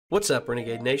What's up,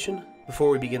 Renegade Nation? Before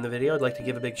we begin the video, I'd like to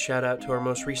give a big shout out to our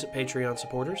most recent Patreon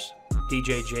supporters,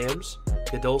 DJ Jams,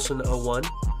 TheOdd1sOut,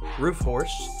 Roof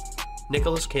Horse,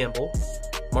 Nicholas Campbell,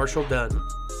 Marshall Dunn,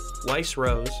 Weiss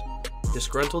Rose,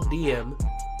 Disgruntled DM,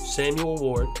 Samuel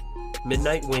Ward,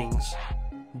 Midnight Wings,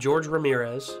 George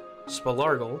Ramirez,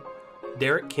 Spalargle,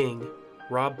 Derek King,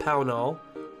 Rob Pownall,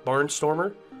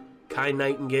 Barnstormer, Kai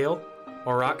Nightingale,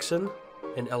 Oroxen,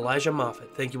 and Elijah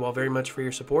Moffat. Thank you all very much for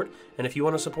your support, and if you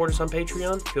want to support us on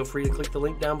Patreon, feel free to click the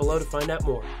link down below to find out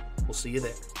more. We'll see you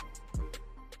there.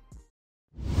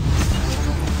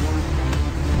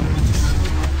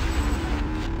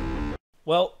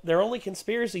 Well, they're only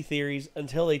conspiracy theories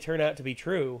until they turn out to be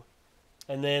true,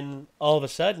 and then all of a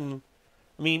sudden,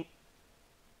 I mean,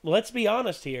 let's be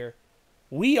honest here.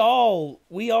 We all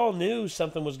knew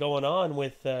something was going on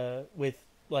with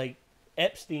like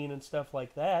Epstein and stuff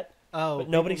like that. Oh, but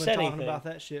nobody said anything. Talking about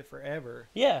that shit forever.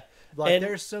 Yeah, like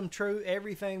there's some true.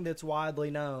 Everything that's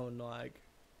widely known, like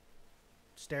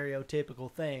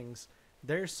stereotypical things,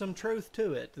 there's some truth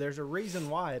to it. There's a reason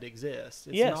why it exists.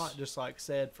 It's not just like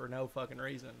said for no fucking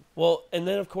reason. Well, and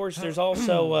then of course there's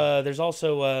also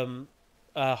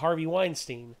Harvey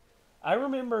Weinstein. I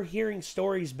remember hearing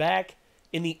stories back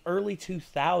in the early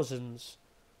 2000s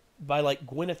by like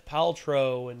Gwyneth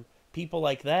Paltrow and people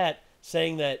like that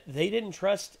saying that they didn't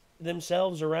trust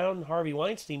themselves around Harvey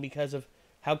Weinstein because of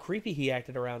how creepy he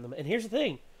acted around them. And here's the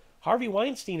thing. Harvey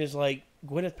Weinstein is like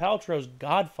Gwyneth Paltrow's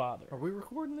godfather. Are we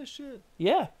recording this shit?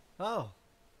 Yeah. Oh.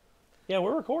 Yeah,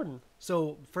 we're recording.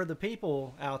 So for the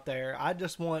people out there, I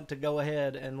just want to go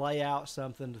ahead and lay out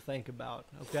something to think about,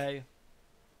 okay?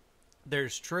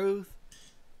 There's truth,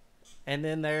 and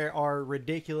then there are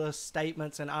ridiculous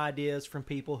statements and ideas from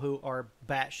people who are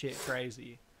batshit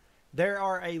crazy. There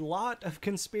are a lot of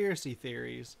conspiracy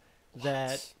theories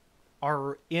that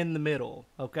are in the middle,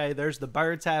 okay? There's the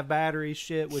birds have batteries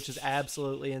shit, which is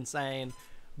absolutely insane.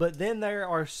 But then there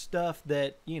are stuff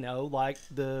that, you know, like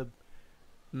the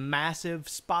massive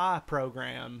spy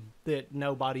program that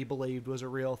nobody believed was a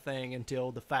real thing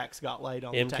until the facts got laid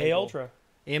on the table. MK Ultra.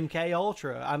 MK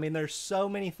Ultra. I mean, there's so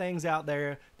many things out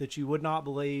there that you would not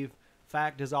believe.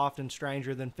 Fact is often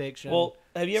stranger than fiction. Well,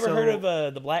 have you ever heard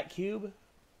of the Black Cube?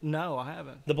 No, I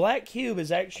haven't. The Black Cube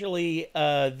is actually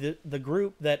the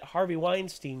group that Harvey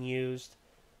Weinstein used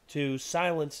to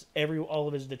silence all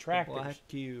of his detractors. The Black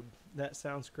Cube. That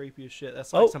sounds creepy as shit.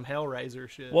 That's like some Hellraiser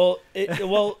shit. Well,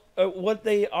 what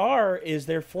they are is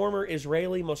they're former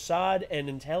Israeli Mossad and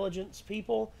intelligence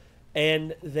people,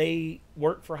 and they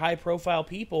work for high-profile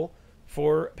people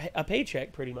for a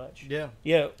paycheck, pretty much. Yeah.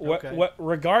 Yeah. Okay.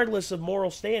 Regardless of moral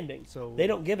standing, so they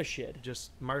don't give a shit.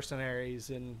 Just mercenaries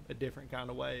in a different kind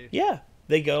of way. Yeah.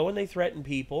 They go and they threaten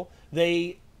people.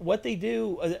 What they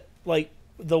do, like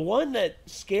the one that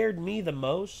scared me the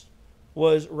most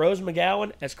was Rose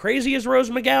McGowan. As crazy as Rose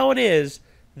McGowan is,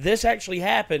 this actually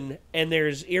happened, and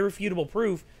there's irrefutable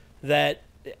proof that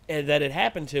it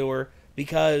happened to her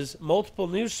because multiple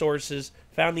news sources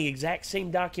found the exact same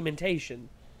documentation.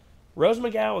 Rose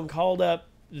McGowan called up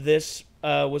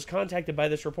was contacted by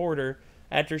this reporter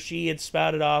after she had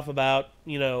spouted off about,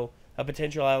 you know, a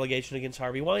potential allegation against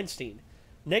Harvey Weinstein.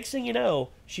 Next thing you know,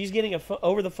 she's getting a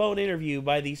over-the-phone interview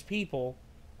by these people,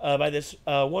 by this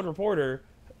one reporter,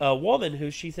 a woman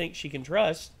who she thinks she can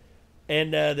trust,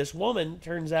 and this woman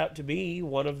turns out to be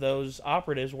one of those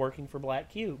operatives working for Black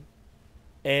Cube.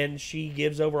 And she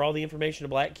gives over all the information to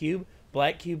Black Cube.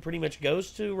 Black Cube pretty much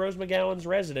goes to Rose McGowan's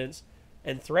residence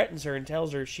and threatens her and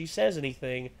tells her if she says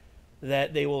anything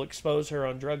that they will expose her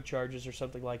on drug charges or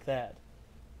something like that.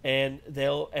 And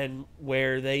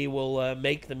where they will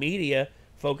make the media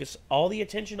focus all the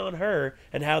attention on her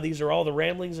and how these are all the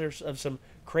ramblings of some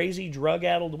crazy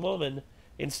drug-addled woman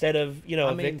instead of, you know,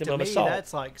 a victim of assault.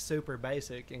 That's like super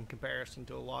basic in comparison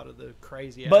to a lot of the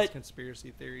crazy ass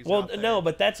conspiracy theories. Well, out there. no,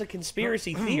 but that's a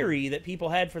conspiracy theory that people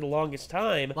had for the longest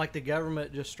time. Like the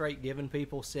government just straight giving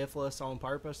people syphilis on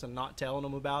purpose and not telling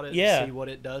them about it to see what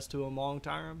it does to them long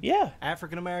term. Yeah.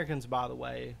 African Americans, by the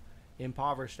way,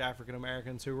 impoverished African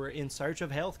Americans who were in search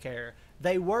of health care,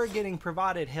 they were getting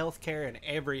provided health care in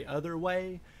every other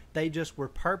way. They just were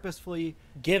purposefully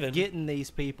getting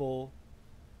these people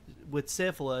with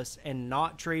syphilis and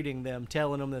not treating them,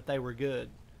 telling them that they were good.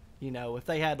 You know, if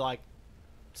they had, like,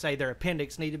 say their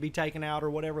appendix needed to be taken out or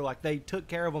whatever, like they took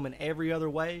care of them in every other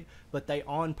way, but they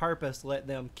on purpose let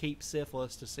them keep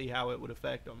syphilis to see how it would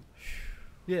affect them.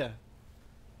 Yeah.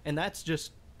 And that's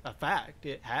just a fact.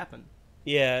 It happened.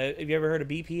 Yeah. Have you ever heard of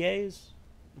BPAs?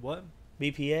 What?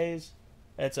 BPAs?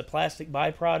 It's a plastic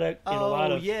byproduct in a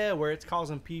lot of where it's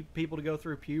causing people to go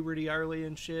through puberty early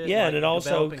and shit. Yeah, and it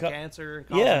also cancer and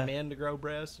causing men to grow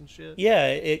breasts and shit. Yeah,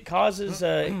 it causes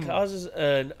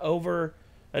an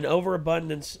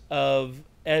overabundance of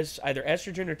either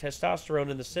estrogen or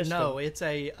testosterone in the system. No, it's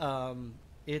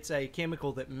a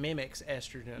chemical that mimics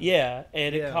estrogen. Yeah,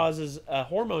 and it causes a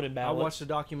hormone imbalance. I watched a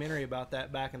documentary about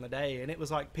that back in the day, and it was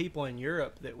like people in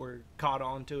Europe that were caught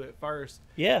on to it first.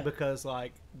 Yeah, because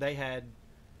like they had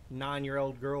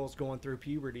 9-year-old girls going through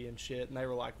puberty and shit, and they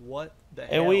were like, "What the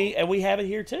hell?" And we have it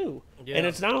here too. Yeah. And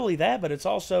it's not only that, but it's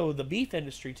also the beef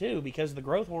industry too, because of the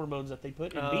growth hormones that they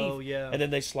put in beef. Yeah. And then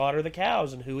they slaughter the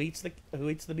cows, and who eats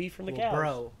the beef from the cows?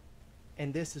 Bro,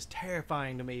 and this is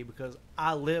terrifying to me because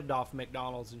I lived off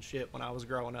McDonald's and shit when I was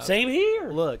growing up. Same here.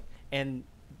 Look, and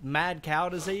mad cow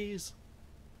disease,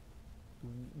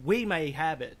 we may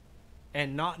have it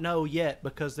and not know yet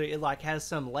because it like has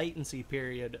some latency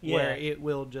period where it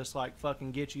will just like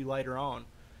fucking get you later on.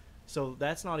 So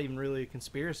that's not even really a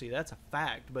conspiracy. That's a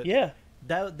fact. But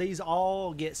these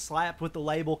all get slapped with the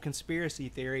label conspiracy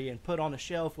theory and put on a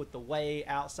shelf with the way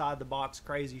outside the box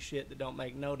crazy shit that don't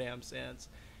make no damn sense.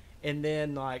 And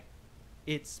then like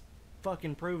it's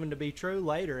fucking proven to be true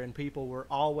later, and people were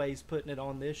always putting it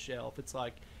on this shelf. It's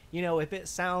like, you know, if it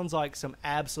sounds like some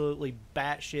absolutely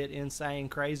batshit insane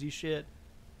crazy shit,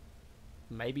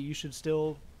 maybe you should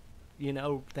still, you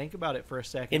know, think about it for a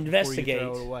second. Investigate. Before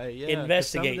you throw it away. Yeah,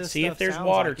 investigate. See if there's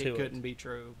water to it. Couldn't be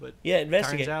true, but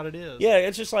investigate. Turns out it is. Yeah,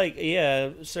 it's just like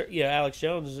Alex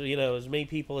Jones. You know, as many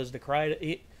people as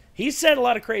decried. He said a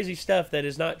lot of crazy stuff that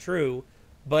is not true.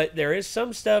 But there is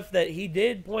some stuff that he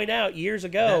did point out years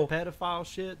ago. That pedophile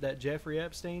shit, that Jeffrey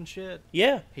Epstein shit.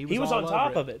 Yeah, he was on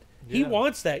top of it. Yeah. He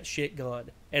wants that shit gone,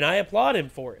 and I applaud him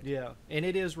for it. Yeah, and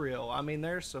it is real. I mean,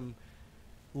 there's some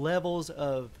levels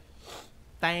of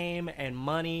fame and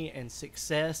money and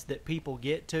success that people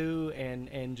get to,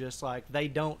 and just like they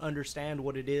don't understand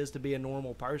what it is to be a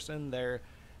normal person. Their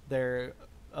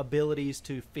abilities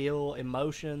to feel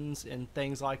emotions and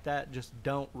things like that just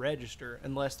don't register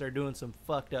unless they're doing some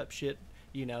fucked up shit,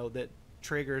 you know, that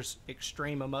triggers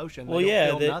extreme emotion. They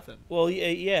don't feel nothing. Well,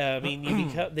 yeah. I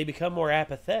mean, they become more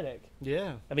apathetic.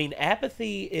 Yeah. I mean,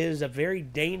 apathy is a very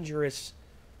dangerous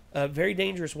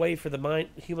way for the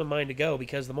human mind to go,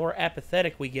 because the more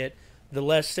apathetic we get, the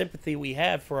less sympathy we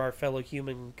have for our fellow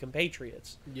human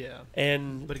compatriots. Yeah.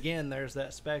 But again, there's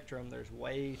that spectrum. There's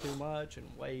way too much and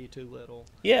way too little.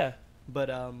 Yeah. But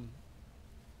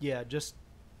just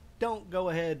don't go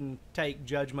ahead and take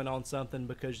judgment on something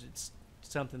because it's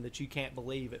something that you can't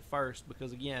believe at first,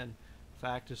 because again,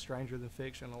 fact is stranger than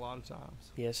fiction a lot of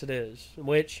times. Yes, it is.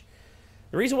 Which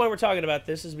the reason why we're talking about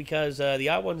this is because the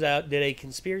Odd Ones Out did a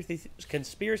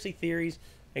conspiracy theories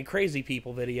and crazy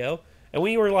people video. And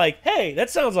we were like, hey, that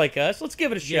sounds like us. Let's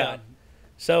give it a shot.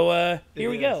 So here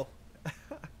we go.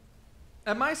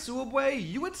 At my Subway,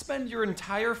 you would spend your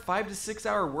entire 5 to 6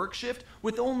 hour work shift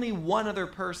with only one other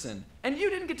person. And you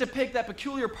didn't get to pick that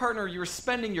peculiar partner you were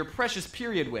spending your precious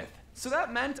period with. So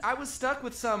that meant I was stuck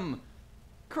with some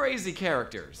crazy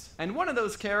characters. And one of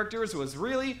those characters was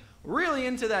really, really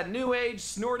into that new age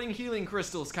snorting healing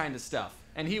crystals kind of stuff.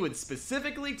 And he would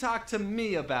specifically talk to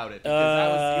me about it because I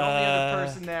was the only other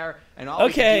person there, and all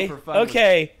we could do for fun.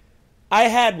 Okay, I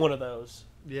had one of those.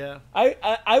 Yeah.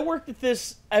 I worked at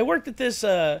this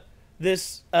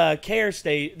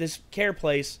care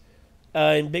place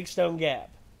in Big Stone Gap.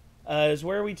 Is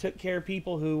where we took care of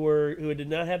people who did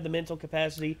not have the mental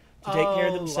capacity to take care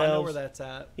of themselves. I know where that's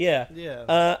at. Yeah.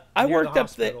 Yeah. I worked up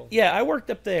there. Yeah, I worked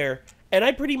up there, and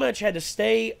I pretty much had to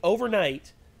stay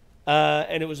overnight.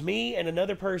 And it was me and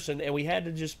another person, and we had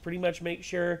to just pretty much make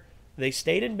sure they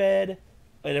stayed in bed,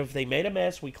 and if they made a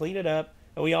mess, we clean it up,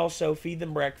 and we also feed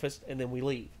them breakfast, and then we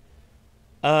leave.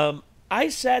 I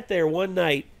sat there one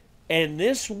night, and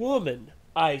this woman,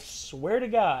 I swear to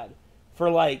God,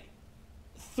 for like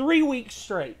 3 weeks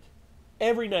straight,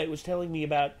 every night was telling me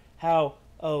about how,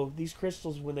 these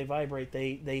crystals, when they vibrate,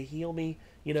 they heal me,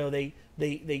 you know, they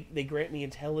grant me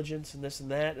intelligence and this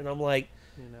and that, and I'm like,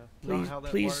 you know,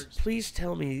 please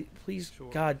tell me, Sure.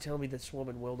 God, tell me this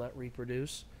woman will not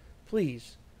reproduce.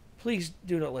 Please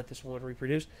do not let this woman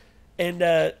reproduce. And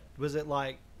was it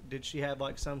like, did she have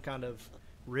like some kind of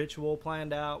ritual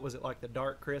planned out? Was it like the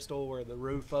dark crystal where the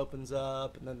roof opens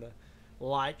up and then the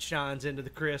light shines into the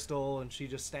crystal and she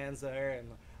just stands there and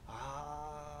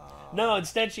No,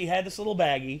 instead she had this little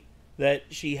baggie that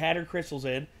she had her crystals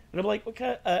in. And I'm like,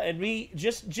 okay, and me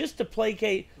just to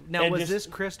placate. Now, was this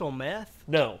crystal meth?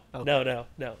 No, okay.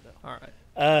 no. All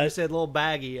right. You said little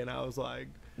baggie, and I was like,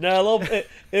 no,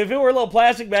 if it were a little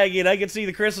plastic baggie, and I could see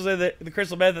the crystals in the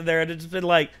crystal meth in there, I'd just been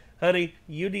like, honey,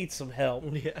 you need some help.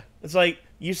 Yeah. It's like,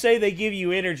 you say they give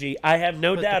you energy. I have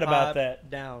no Put doubt the about pipe that.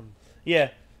 Down. Yeah,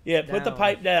 put the Down.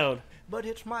 pipe down. But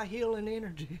it's my healing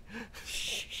energy.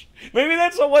 Maybe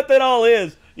that's what that all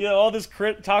is. You know, all this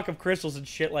talk of crystals and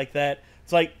shit like that.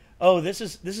 It's like, oh, this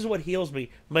is what heals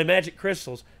me, my magic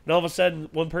crystals. And all of a sudden,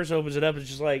 one person opens it up and it's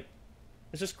just like,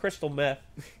 it's just crystal meth.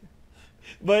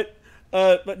 but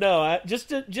no, just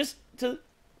to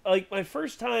like my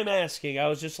first time asking, I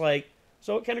was just like,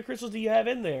 so what kind of crystals do you have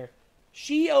in there?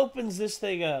 She opens this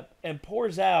thing up and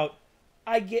pours out.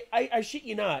 I shit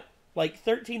you not, like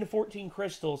 13 to 14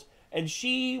 crystals, and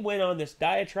she went on this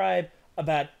diatribe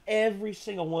about every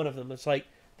single one of them. It's like,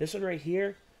 this one right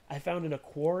here, I found in a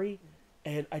quarry,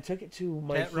 and I took it to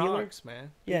my healer. Rocks,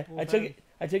 man. Yeah, People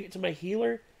I took it to my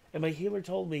healer, and my healer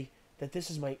told me that this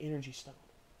is my energy stone.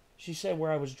 She said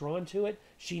where I was drawn to it.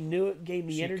 She knew it gave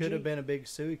me energy. She could have been a big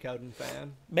Suikoden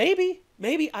fan. Maybe,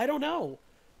 I don't know.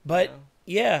 But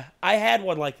yeah, I had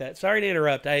one like that. Sorry to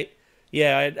interrupt.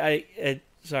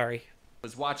 Sorry.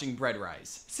 Was watching bread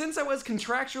rise. Since I was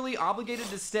contractually obligated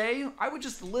to stay, I would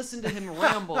just listen to him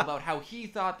ramble about how he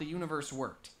thought the universe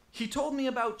worked. He told me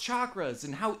about chakras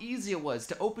and how easy it was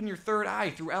to open your third eye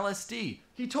through LSD.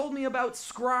 He told me about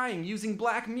scrying using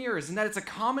black mirrors and that it's a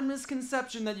common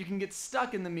misconception that you can get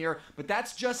stuck in the mirror, but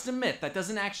that's just a myth. That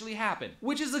doesn't actually happen.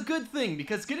 Which is a good thing,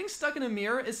 because getting stuck in a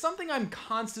mirror is something I'm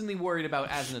constantly worried about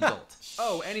as an adult.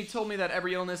 Oh, and he told me that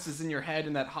every illness is in your head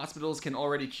and that hospitals can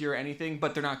already cure anything,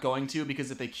 but they're not going to, because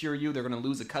if they cure you, they're going to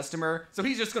lose a customer. So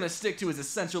he's just going to stick to his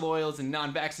essential oils and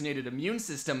non-vaccinated immune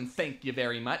system. Thank you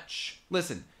very much.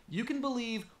 Listen. You can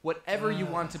believe whatever you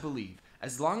want to believe,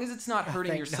 as long as it's not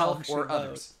hurting yourself or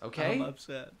others, okay? I'm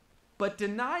upset. But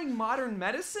denying modern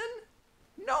medicine?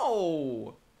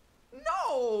 No!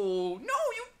 No! No,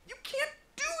 you can't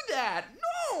do that!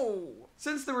 No!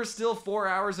 Since there were still 4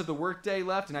 hours of the workday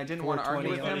left and I didn't want to argue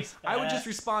with him, I would just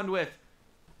respond with,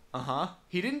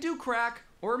 he didn't do crack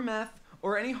or meth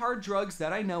or any hard drugs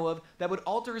that I know of that would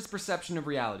alter his perception of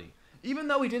reality. Even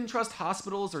though he didn't trust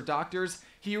hospitals or doctors,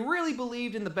 he really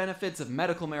believed in the benefits of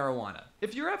medical marijuana.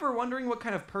 If you're ever wondering what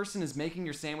kind of person is making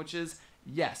your sandwiches,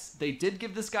 yes, they did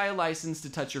give this guy a license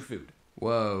to touch your food.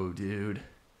 Whoa, dude.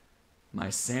 My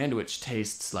sandwich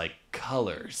tastes like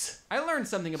colors. I learned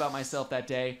something about myself that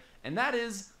day, and that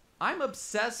is, I'm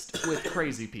obsessed with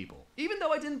crazy people. Even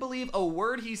though I didn't believe a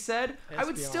word he said, I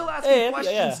would still ask him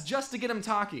questions just to get him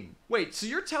talking. Wait, so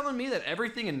you're telling me that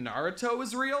everything in Naruto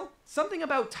is real? Something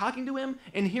about talking to him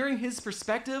and hearing his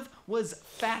perspective was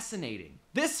fascinating.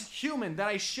 This human that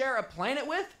I share a planet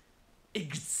with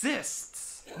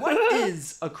exists. What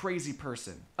is a crazy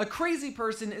person? A crazy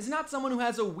person is not someone who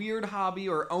has a weird hobby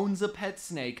or owns a pet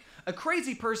snake. A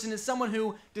crazy person is someone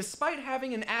who, despite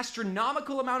having an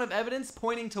astronomical amount of evidence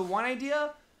pointing to one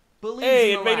idea, believes in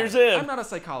the Invaders latter. in. I'm not a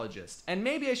psychologist, and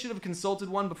maybe I should have consulted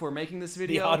one before making this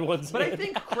video, TheOdd1sOut. but I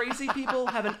think crazy people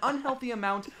have an unhealthy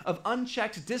amount of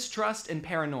unchecked distrust and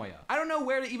paranoia. I don't know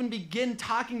where to even begin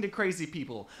talking to crazy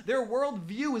people. Their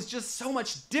worldview is just so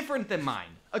much different than mine.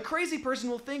 A crazy person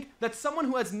will think that someone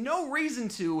who has no reason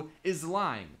to is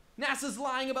lying. NASA's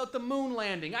lying about the moon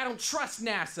landing. I don't trust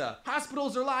NASA.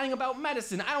 Hospitals are lying about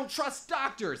medicine. I don't trust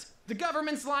doctors. The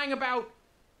government's lying about,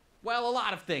 well, a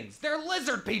lot of things. They're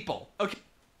lizard people. Okay.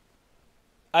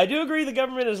 I do agree the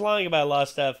government is lying about a lot of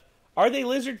stuff. Are they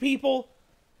lizard people?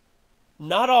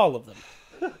 Not all of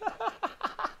them.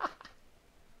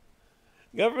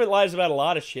 Government lies about a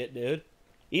lot of shit, dude.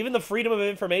 Even the Freedom of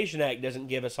Information Act doesn't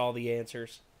give us all the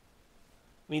answers.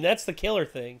 I mean, that's the killer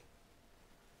thing.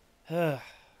 All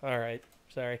right.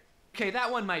 Sorry. Okay,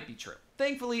 that one might be true.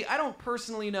 Thankfully, I don't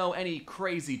personally know any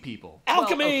crazy people.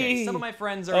 Alchemy! Well, okay, some of my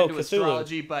friends are into Cthulhu.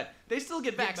 Astrology, but they still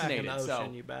get Back in vaccinated, the ocean,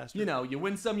 so, you bastard. you know, you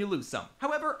win some, you lose some.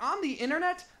 However, on the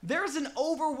internet, there's an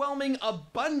overwhelming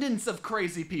abundance of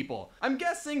crazy people. I'm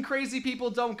guessing crazy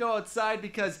people don't go outside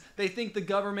because they think the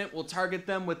government will target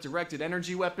them with directed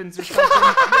energy weapons or something.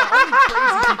 Yeah, only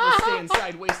crazy people stay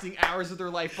inside wasting hours of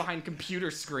their life behind computer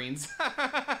screens.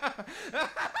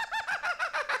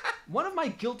 One of my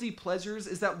guilty pleasures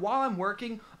is that while I'm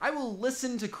working, I will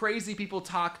listen to crazy people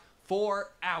talk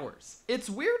for hours. It's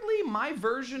weirdly my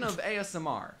version of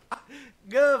ASMR.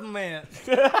 Government.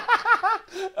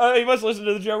 You must listen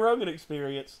to the Joe Rogan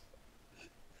Experience.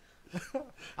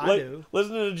 I do.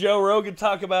 Listen to Joe Rogan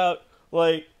talk about,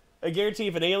 like, I guarantee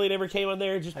if an alien ever came on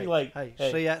there, it'd just be like, hey,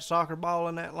 see that soccer ball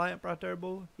in that lamp right there,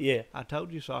 boy? Yeah. I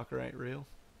told you soccer ain't real.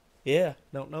 Yeah.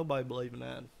 Don't nobody believe in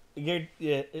that.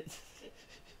 Yeah.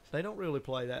 They don't really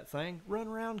play that thing. Run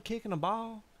around kicking a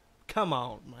ball? Come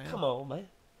on, man. Come on, man.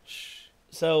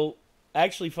 So,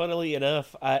 actually, funnily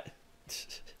enough,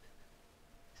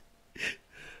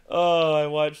 Oh, I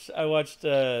watched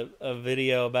a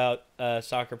video about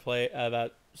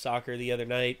about soccer the other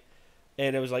night,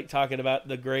 and it was like talking about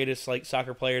the greatest like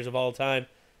soccer players of all time.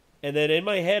 And then in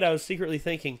my head, I was secretly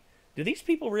thinking, do these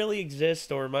people really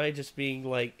exist, or am I just being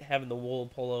like having the wool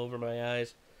pull over my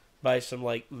eyes by some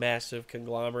like massive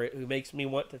conglomerate who makes me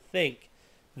want to think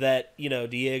that, you know,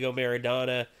 Diego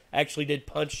Maradona actually did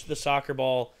punch the soccer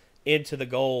ball into the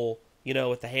goal, you know,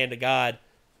 with the hand of God.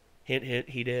 Hint, hint,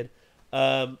 he did.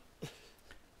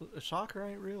 Soccer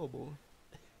ain't real, boy.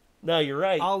 No, you're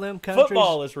right. All them countries,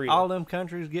 football is real. All them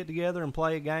countries get together and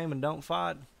play a game and don't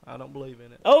fight. I don't believe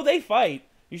in it. Oh, they fight.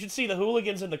 You should see the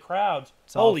hooligans in the crowds.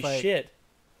 Holy shit.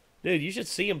 Dude, you should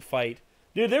see them fight.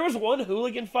 Dude, there was one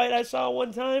hooligan fight I saw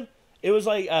one time. It was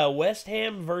like West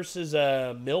Ham versus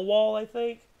Millwall, I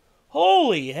think.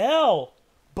 Holy hell.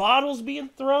 Bottles being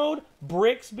thrown,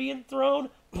 bricks being thrown,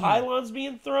 pylons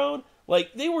being thrown.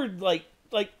 Like, they were like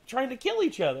trying to kill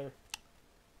each other.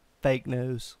 Fake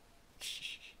news.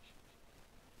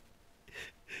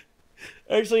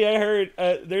 Actually, I heard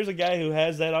there's a guy who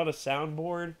has that on a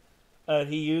soundboard.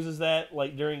 He uses that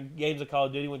like during games of Call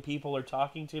of Duty when people are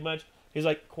talking too much. He's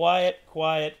like, quiet,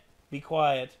 quiet, be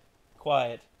quiet,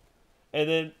 quiet. And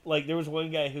then like there was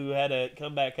one guy who had a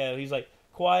comeback out. He's like,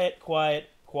 quiet, quiet,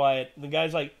 quiet. And the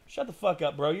guy's like, shut the fuck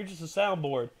up, bro. You're just a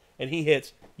soundboard. And he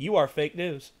hits, you are fake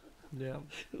news. Yeah.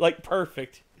 Like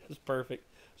perfect. It was perfect.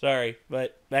 Sorry,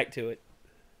 but back to it.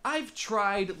 I've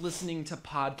tried listening to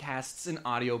podcasts and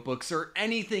audiobooks or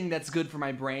anything that's good for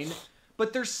my brain,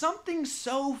 but there's something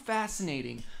so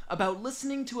fascinating about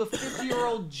listening to a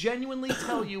 50-year-old genuinely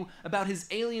tell you about his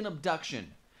alien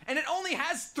abduction. And it only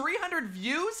has 300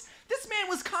 views? This man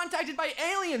was contacted by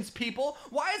aliens, people!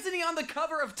 Why isn't he on the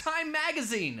cover of Time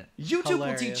magazine? YouTube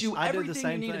will teach you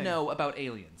everything you need to know about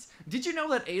aliens. Did you know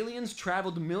that aliens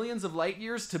traveled millions of light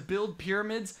years to build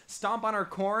pyramids, stomp on our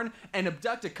corn, and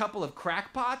abduct a couple of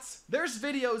crackpots? There's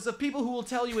videos of people who will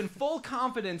tell you in full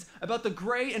confidence about the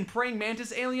gray and praying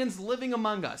mantis aliens living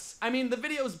among us. I mean, the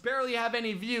videos barely have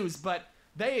any views, but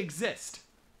they exist.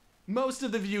 Most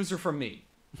of the views are from me.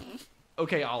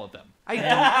 Okay, all of them. I don't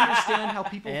understand how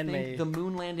people think the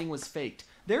moon landing was faked.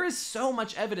 There is so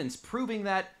much evidence proving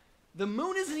that the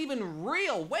moon isn't even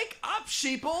real. Wake up,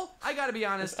 sheeple! I gotta be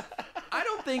honest, I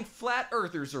don't think flat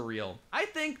earthers are real. I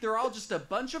think they're all just a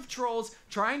bunch of trolls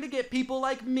trying to get people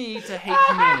like me to hate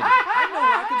humanity. I'm no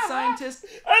rocket scientist.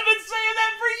 I've been saying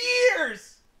that for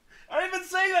years! I've been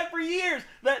saying that for years!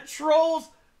 That trolls,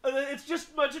 it's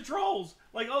just a bunch of trolls.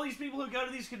 Like, all these people who go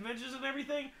to these conventions and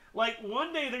everything, like,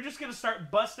 one day they're just gonna start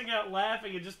busting out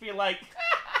laughing and just be like...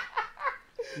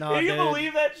 No, Can you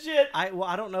believe that shit?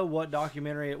 I don't know what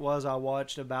documentary it was I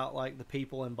watched about like the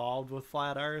people involved with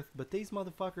Flat Earth, but these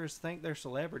motherfuckers think they're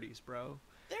celebrities, bro.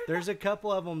 There's a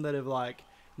couple of them that have like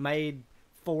made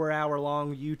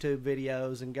 4-hour-long YouTube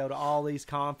videos and go to all these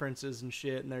conferences and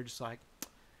shit, and they're just like,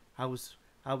 I was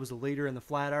a leader in the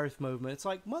Flat Earth movement. It's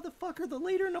like, motherfucker, the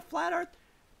leader in the Flat Earth.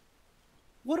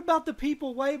 What about the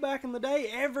people way back in the day?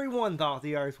 Everyone thought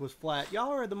the Earth was flat.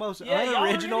 Y'all are the most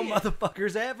unoriginal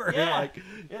motherfuckers ever. Yeah, like,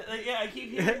 I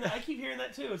keep hearing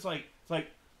that too. It's like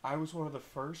I was one of the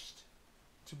first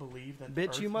to believe that.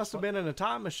 Bitch, you must have been in a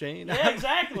time machine. Yeah,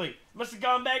 exactly. Must have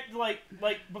gone back to like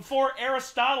before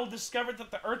Aristotle discovered that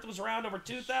the Earth was round over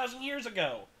 2,000 years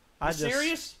ago. Are you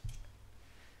serious?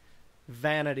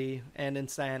 Vanity and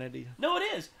insanity. No, it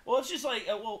is. Well, it's just like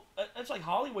it's like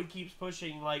Hollywood keeps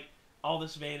pushing like all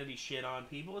this vanity shit on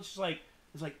people. It's like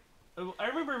I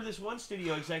remember this one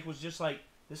studio exec was just like,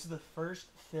 this is the first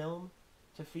film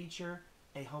to feature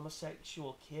a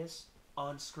homosexual kiss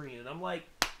on screen, and I'm like,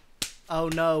 oh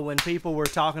no, when people were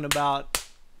talking about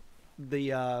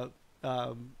the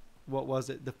what was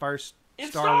it, the first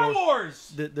Star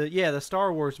Wars. The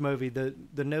Star Wars movie, the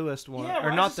newest one. Yeah, or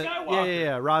Rise of Skywalker.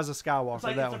 Yeah, Rise of Skywalker. It's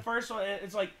like that it's one. the first one.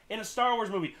 It's like in a Star Wars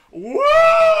movie.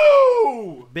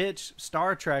 Woo! Bitch,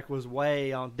 Star Trek was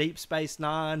way on. Deep Space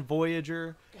Nine,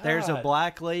 Voyager. God. There's a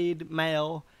black lead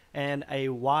male and a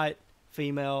white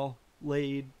female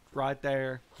lead right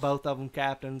there. Both of them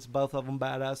captains. Both of them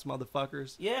badass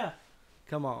motherfuckers. Yeah.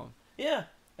 Come on. Yeah.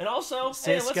 And also,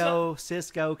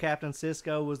 Cisco, Captain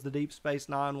Cisco was the Deep Space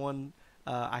Nine one.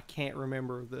 I can't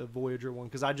remember the Voyager one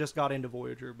because I just got into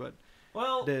Voyager, but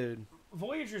dude,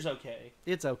 Voyager's okay.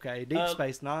 It's okay. Deep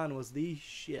Space Nine was the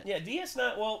shit. Yeah,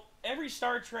 DS9. Well, every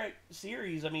Star Trek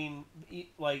series. I mean,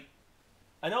 like,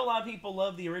 I know a lot of people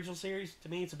love the original series. To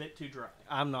me, it's a bit too dry.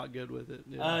 I'm not good with it.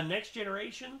 Next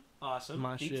Generation, awesome.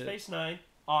 My Deep shit. Space Nine,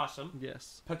 awesome.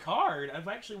 Yes. Picard. I've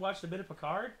actually watched a bit of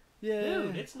Picard. Yeah.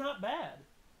 Dude, it's not bad.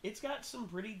 It's got some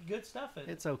pretty good stuff in it.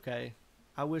 It's okay.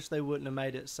 I wish they wouldn't have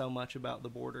made it so much about the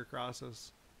border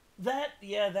crisis.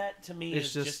 that to me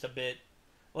It's is just a bit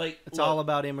like It's all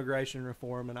about immigration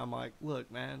reform, and I'm like,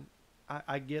 look, man,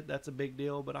 I get that's a big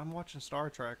deal, but I'm watching Star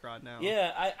Trek right now.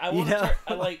 Yeah, I want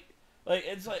to like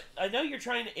it's like I know you're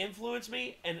trying to influence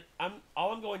me, and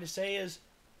all I'm going to say is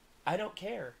I don't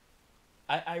care.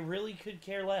 I really could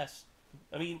care less.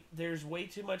 I mean, there's way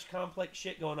too much complex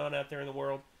shit going on out there in the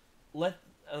world. Let's.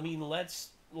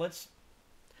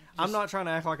 I'm not trying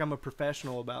to act like I'm a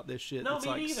professional about this shit. No, it's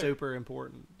me like neither. super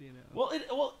important, you know.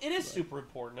 Well, it is super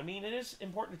important. I mean, it is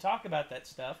important to talk about that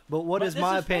stuff. But what does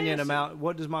my opinion fantasy.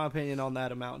 What does my opinion on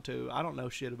that amount to? I don't know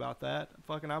shit about that.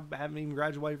 Fucking, I haven't even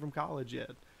graduated from college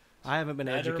yet. I haven't been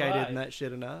Neither have educated I. in that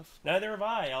shit enough. Neither have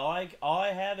I. All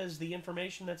I have is the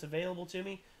information that's available to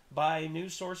me by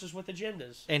news sources with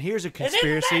agendas. And here's a And isn't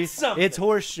conspiracy. that something? It's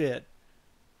horse shit.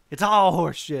 It's all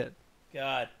horse shit.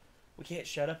 God, we can't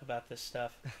shut up about this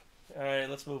stuff. All right,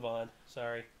 let's move on.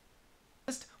 Sorry.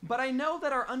 But I know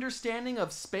that our understanding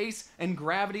of space and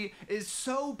gravity is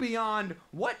so beyond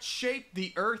what shape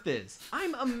the Earth is.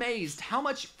 I'm amazed how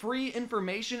much free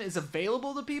information is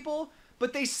available to people,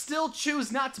 but they still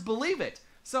choose not to believe it.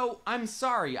 So, I'm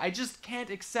sorry, I just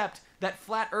can't accept that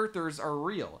flat earthers are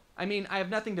real. I mean, I have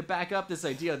nothing to back up this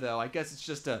idea, though. I guess it's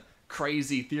just a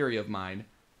crazy theory of mine.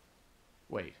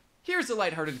 Wait, here's a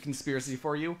lighthearted conspiracy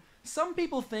for you. Some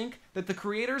people think that the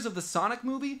creators of the Sonic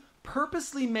movie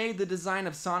purposely made the design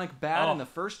of Sonic bad in the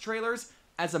first trailers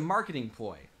as a marketing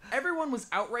ploy. Everyone was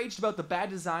outraged about the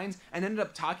bad designs and ended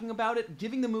up talking about it,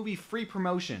 giving the movie free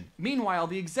promotion. Meanwhile,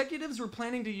 the executives were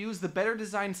planning to use the better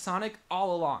designed Sonic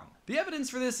all along. The evidence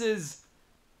for this is...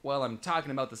 Well, I'm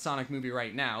talking about the Sonic movie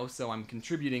right now, so I'm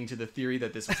contributing to the theory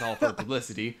that this was all for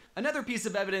publicity. Another piece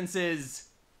of evidence is...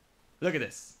 Look at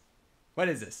this. What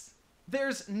is this?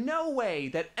 There's no way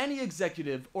that any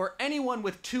executive or anyone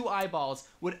with 2 eyeballs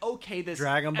would okay this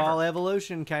Dragon ever. Ball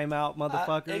Evolution came out,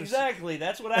 motherfuckers. Exactly.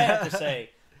 That's what I have to say.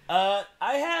 I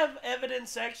have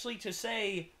evidence actually to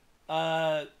say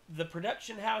the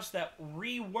production house that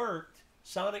reworked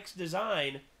Sonic's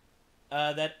design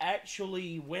that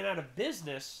actually went out of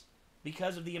business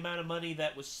because of the amount of money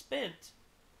that was spent.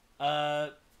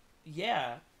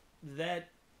 Yeah, that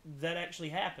actually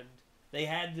happened. They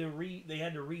had to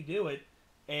redo it,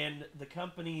 and the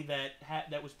company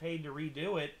that was paid to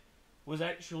redo it was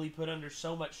actually put under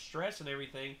so much stress and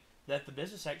everything that the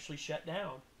business actually shut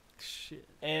down. Shit.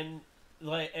 And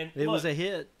It was a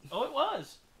hit. Oh, it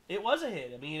was. It was a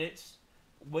hit. I mean, it's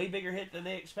way bigger hit than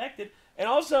they expected. And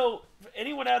also, for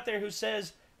anyone out there who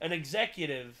says an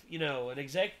executive, what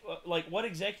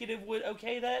executive would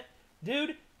okay that?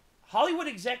 Dude, Hollywood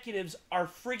executives are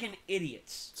friggin'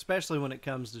 idiots. Especially when it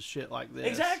comes to shit like this.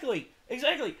 Exactly.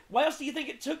 Why else do you think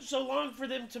it took so long for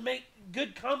them to make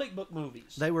good comic book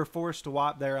movies? They were forced to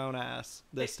wipe their own ass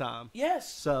this time.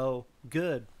 Yes. So,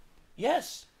 good.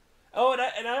 Yes. Oh,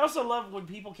 and I also love when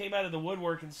people came out of the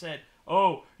woodwork and said,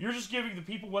 "Oh, you're just giving the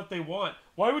people what they want.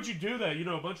 Why would you do that? You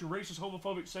know, a bunch of racist,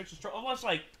 homophobic, sexist." I'm just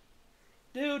like,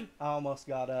 dude. I almost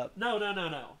got up. No.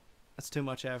 That's too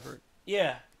much effort.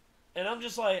 Yeah. And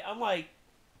I'm like,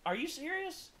 are you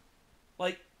serious?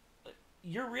 Like,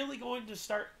 you're really going to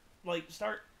start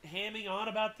hamming on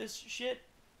about this shit?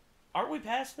 Aren't we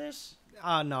past this?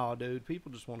 No, dude.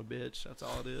 People just want to bitch. That's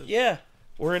all it is. Yeah.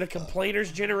 We're in a complainers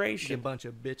You generation. bunch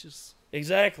of bitches.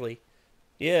 Exactly.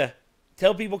 Yeah.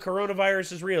 Tell people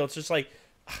coronavirus is real. It's just like,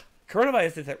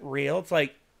 coronavirus isn't real. It's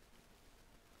like,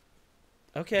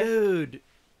 okay. Dude.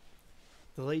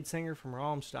 The lead singer from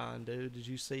Rammstein, dude. Did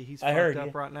you see he's I heard, fucked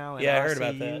up right now? In Yeah, I ICU? heard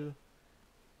about that.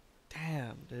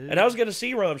 Damn, dude. And I was going to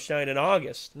see Rammstein in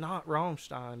August. Not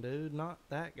Rammstein, dude. Not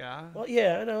that guy. Well,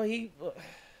 yeah, I know.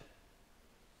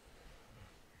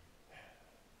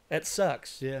 That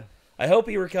sucks. Yeah. I hope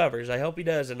he recovers. I hope he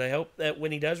does. And I hope that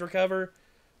when he does recover,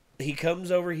 he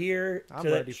comes over here. I'm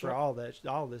to ready for all this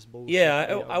bullshit. Yeah, to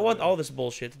be I over want with. all this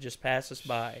bullshit to just pass us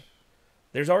by.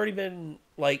 There's already been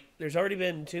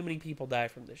too many people die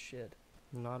from this shit.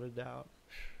 Not a doubt.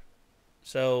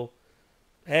 So,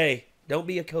 hey, don't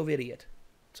be a COVID idiot.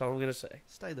 That's all I'm gonna say.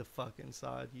 Stay the fuck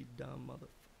inside, you dumb motherfucker.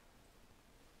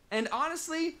 And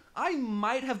honestly, I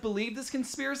might have believed this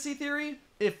conspiracy theory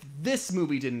if this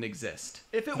movie didn't exist.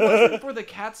 If it wasn't for the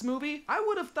Cats movie, I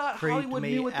would have thought Creeped Hollywood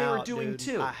me knew what they were out, doing dude.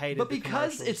 too. I hated but the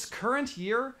because commercials. it's current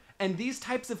year and these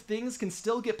types of things can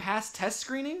still get past test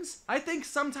screenings, I think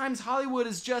sometimes Hollywood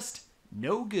is just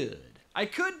no good. I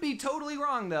could be totally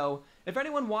wrong though. If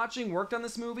anyone watching worked on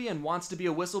this movie and wants to be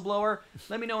a whistleblower,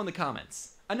 let me know in the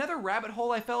comments. Another rabbit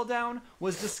hole I fell down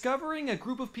was discovering a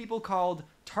group of people called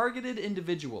targeted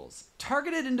individuals.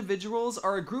 Targeted individuals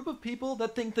are a group of people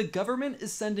that think the government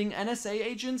is sending NSA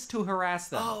agents to harass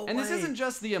them. Oh, and this wait. isn't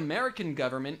just the American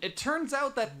government. It turns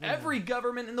out that every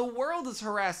government in the world is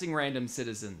harassing random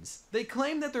citizens. They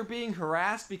claim that they're being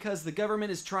harassed because the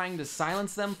government is trying to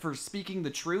silence them for speaking the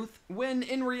truth, when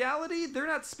in reality, they're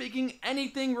not speaking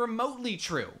anything remotely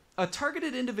true. A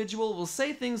targeted individual will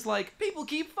say things like, "People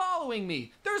keep following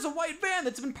me. There's a white van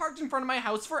that's been parked in front of my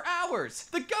house for hours.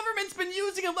 The government's been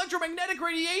using electromagnetic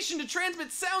radiation to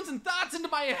transmit sounds and thoughts into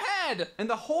my head." And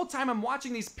the whole time I'm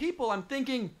watching these people, I'm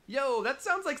thinking, yo, that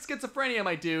sounds like schizophrenia,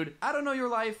 my dude. I don't know your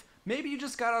life. Maybe you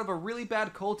just got out of a really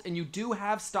bad cult and you do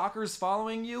have stalkers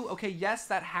following you. Okay, yes,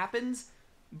 that happens.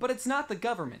 But it's not the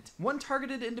government. One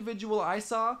targeted individual I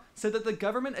saw said that the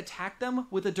government attacked them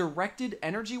with a directed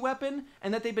energy weapon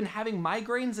and that they've been having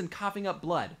migraines and coughing up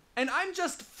blood. And I'm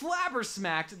just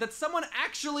flabbersmacked that someone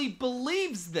actually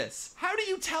believes this. How do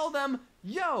you tell them,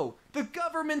 yo, the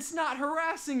government's not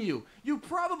harassing you. You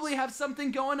probably have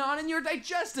something going on in your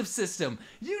digestive system.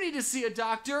 You need to see a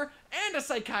doctor and a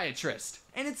psychiatrist.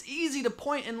 And it's easy to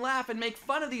point and laugh and make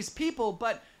fun of these people,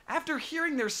 but after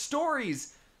hearing their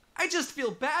stories, I just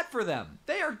feel bad for them.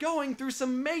 They are going through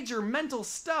some major mental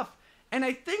stuff, and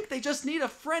I think they just need a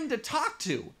friend to talk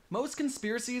to. Most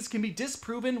conspiracies can be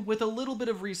disproven with a little bit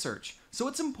of research, so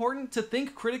it's important to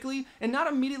think critically and not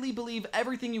immediately believe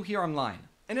everything you hear online.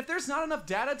 And if there's not enough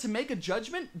data to make a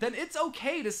judgment, then it's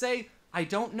okay to say, "I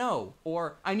don't know,"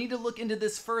 or "I need to look into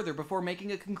this further before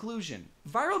making a conclusion."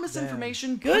 Viral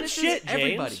misinformation Good punishes shit, James.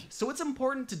 everybody, so it's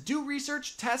important to do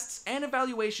research, tests, and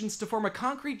evaluations to form a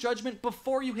concrete judgment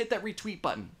before you hit that retweet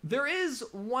button. There is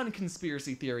one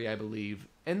conspiracy theory, I believe,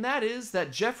 and that is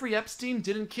that Jeffrey Epstein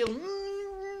didn't kill...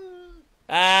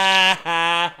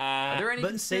 Are there any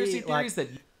conspiracy theories that...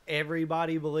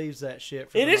 Everybody believes that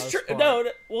shit. For It the is most true. part. No,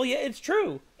 well, yeah, it's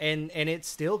true. and it's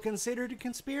still considered a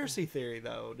conspiracy theory,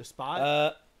 though,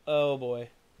 despite. Oh boy,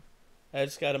 I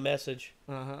just got a message.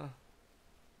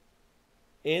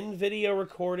 In video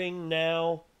recording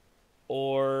now,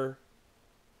 or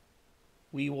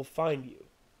we will find you.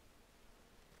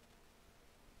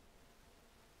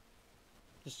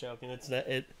 Just joking. It's not.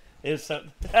 It is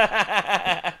something.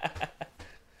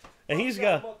 And he's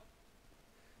gone.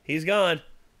 He's gone.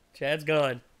 Chad's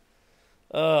gone.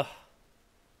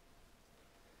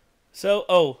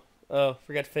 So,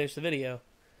 forgot to finish the video.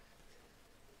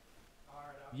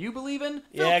 you believe in,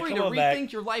 feel Yeah, free to come on rethink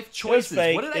back. your life choices.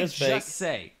 fake. What did I It was just fake.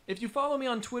 say? If you follow me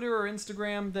on Twitter or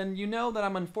Instagram, then you know that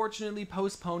I'm unfortunately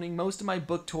postponing most of my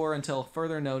book tour until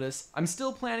further notice. I'm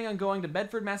still planning on going to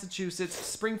Bedford, Massachusetts,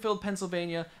 Springfield,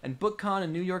 Pennsylvania, and BookCon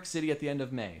in New York City at the end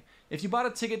of May. If you bought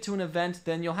a ticket to an event,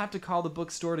 then you'll have to call the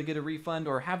bookstore to get a refund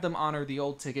or have them honor the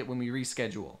old ticket when we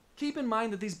reschedule. Keep in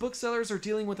mind that these booksellers are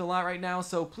dealing with a lot right now,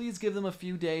 so please give them a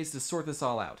few days to sort this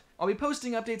all out. I'll be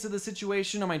posting updates of the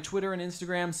situation on my Twitter and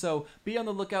Instagram, so be on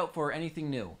the lookout for anything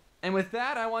new. And with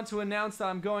that, I want to announce that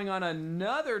I'm going on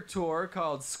another tour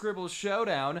called Scribble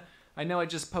Showdown. I know I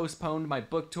just postponed my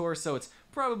book tour, so it's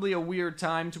probably a weird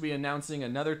time to be announcing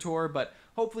another tour, but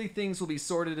hopefully things will be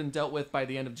sorted and dealt with by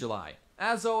the end of July.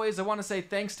 As always, I want to say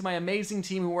thanks to my amazing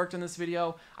team who worked on this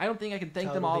video. I don't think I can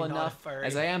thank them all Totally not enough, a furry.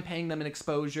 as I am paying them an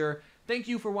exposure. Thank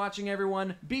you for watching,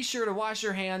 everyone. Be sure to wash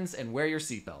your hands and wear your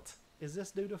seatbelt. Is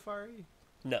this dude a furry?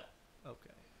 No.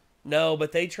 Okay. No,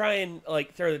 but they try and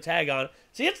throw the tag on.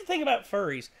 See, that's the thing about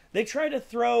furries. They try to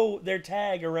throw their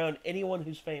tag around anyone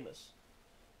who's famous.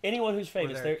 Anyone who's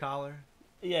famous. With their collar?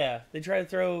 Yeah, they try to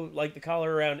throw the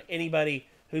collar around anybody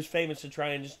who's famous to try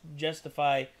and just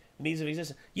justify means of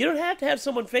existence. You don't have to have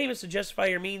someone famous to justify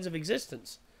your means of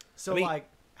existence. So,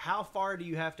 how far do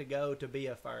you have to go to be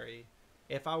a furry?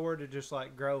 If I were to just,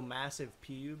 grow massive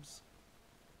pubes,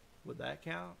 would that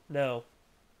count? No.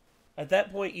 At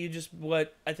that point, you just,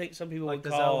 what I think some people would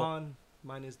the call... Zohan,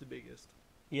 mine is the biggest.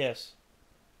 Yes.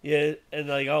 Yeah,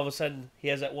 and all of a sudden, he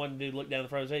has that one dude look down the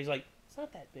front of his head. He's like, it's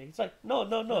not that big. It's like, no,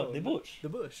 the bush. The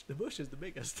bush is the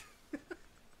biggest.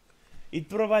 It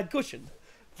provides cushion.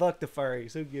 Fuck the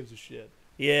furries. Who gives a shit?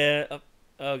 Yeah.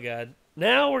 Oh, God.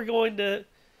 Now we're going to...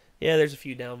 Yeah, there's a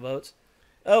few downvotes.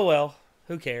 Oh, well.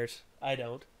 Who cares? I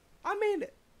don't. I mean,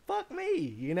 fuck me.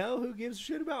 Who gives a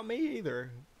shit about me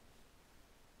either?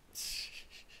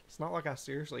 It's not like I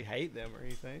seriously hate them or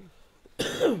anything.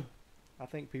 I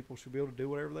think people should be able to do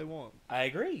whatever they want. I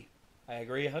agree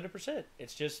 100%.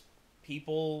 It's just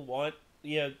people want,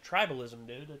 tribalism,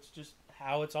 dude. It's just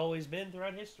how it's always been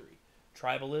throughout history.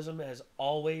 Tribalism has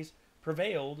always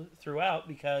prevailed throughout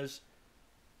because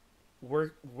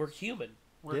we're human.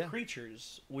 We're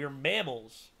creatures. We're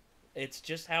mammals. It's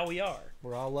just how we are.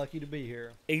 We're all lucky to be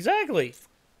here. Exactly.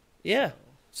 Yeah.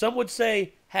 Some would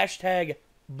say hashtag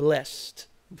blessed.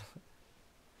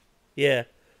 Yeah.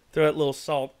 Throw that little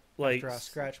salt. Like, After I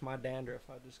scratch my dandruff,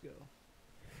 I just go.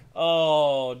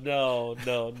 oh, no.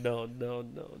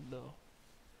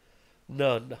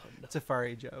 No. It's a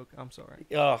furry joke. I'm sorry.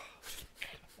 Oh.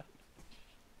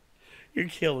 You're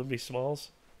killing me,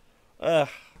 Smalls.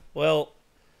 Well,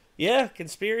 yeah,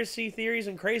 conspiracy theories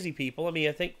and crazy people. I mean,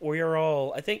 I think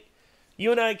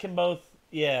you and I can both,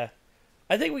 yeah.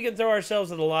 I think we can throw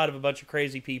ourselves in the lot of a bunch of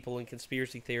crazy people and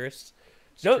conspiracy theorists.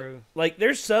 It's true. Like,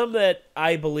 there's some that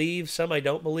I believe, some I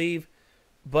don't believe,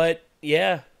 but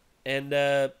yeah, and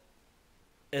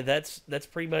that's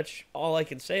pretty much all I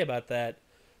can say about that.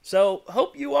 So,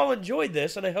 hope you all enjoyed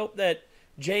this, and I hope that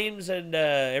James and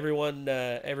everyone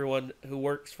who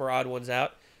works for Odd Ones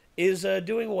Out is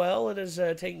doing well and is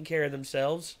taking care of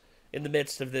themselves in the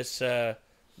midst of this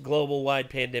global-wide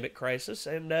pandemic crisis.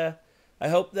 And I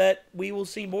hope that we will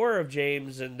see more of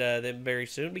James and them very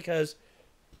soon, because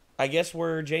I guess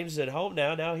James is at home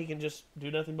now. Now he can just do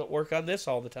nothing but work on this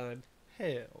all the time.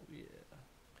 Hell yeah.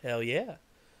 Hell yeah.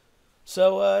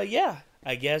 So, yeah,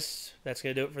 I guess that's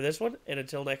going to do it for this one. And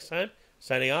until next time,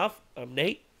 signing off, I'm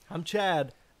Nate. I'm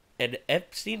Chad. And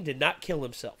Epstein did not kill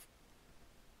himself.